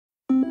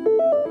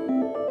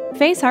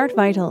FaceHeart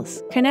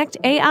Vitals connect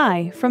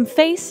AI from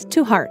face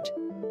to heart.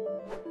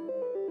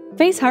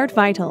 FaceHeart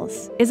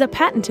Vitals is a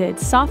patented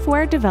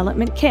software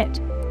development kit,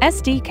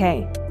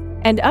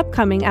 SDK, and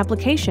upcoming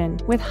application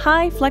with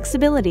high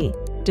flexibility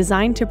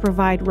designed to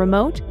provide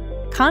remote,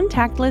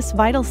 contactless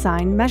vital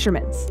sign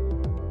measurements.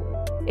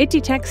 It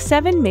detects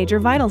 7 major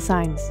vital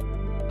signs: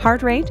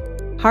 heart rate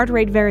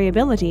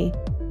variability,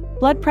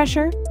 blood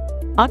pressure,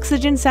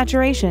 oxygen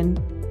saturation,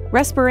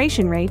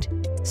 respiration rate,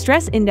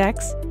 stress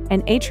index,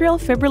 and atrial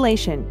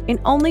fibrillation in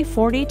only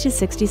 40 to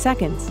 60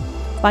 seconds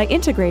by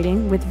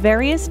integrating with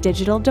various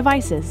digital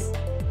devices.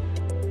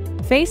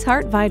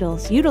 FaceHeart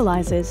Vitals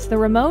utilizes the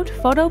remote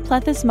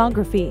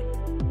photoplethysmography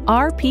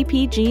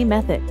 (RPPG)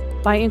 method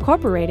by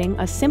incorporating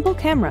a simple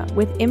camera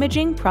with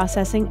imaging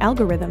processing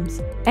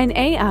algorithms and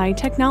AI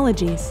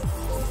technologies.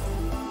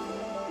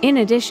 In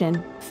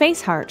addition,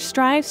 FaceHeart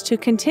strives to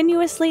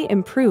continuously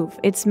improve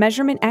its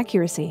measurement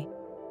accuracy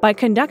by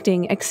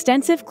conducting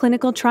extensive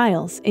clinical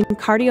trials in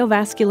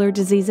cardiovascular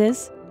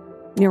diseases,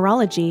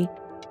 neurology,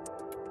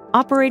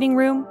 operating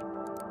room,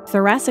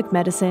 thoracic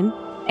medicine,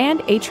 and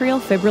atrial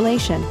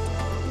fibrillation.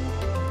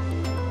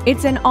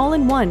 It's an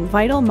all-in-one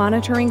vital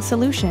monitoring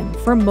solution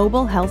for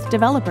mobile health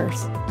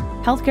developers,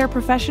 healthcare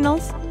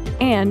professionals,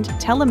 and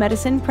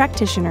telemedicine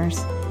practitioners.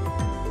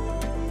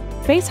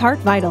 FaceHeart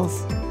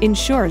Vitals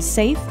ensures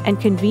safe and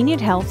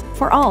convenient health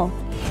for all.